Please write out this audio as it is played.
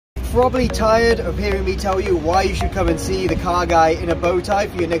probably tired of hearing me tell you why you should come and see the car guy in a bow tie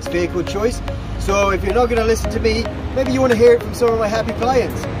for your next vehicle choice. So if you're not going to listen to me, maybe you want to hear it from some of my happy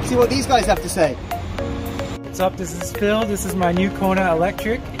clients. See what these guys have to say. What's up, this is Phil. This is my new Kona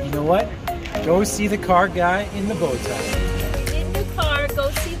Electric. And you know what? Go see the car guy in the bow tie. In your car, go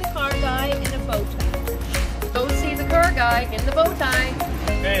see the car guy in a bow tie. Go see the car guy in the bow tie.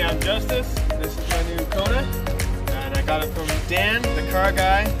 Hey, I'm Justice. This is my new Kona, and I got it from Dan, the car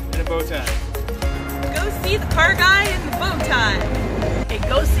guy, in a bow tie. Go see the car guy in the bow tie. Hey,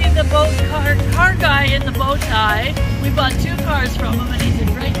 go see the car guy in the bow tie. We bought 2 cars from him, and he's a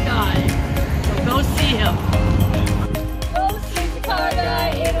great guy. So go see him.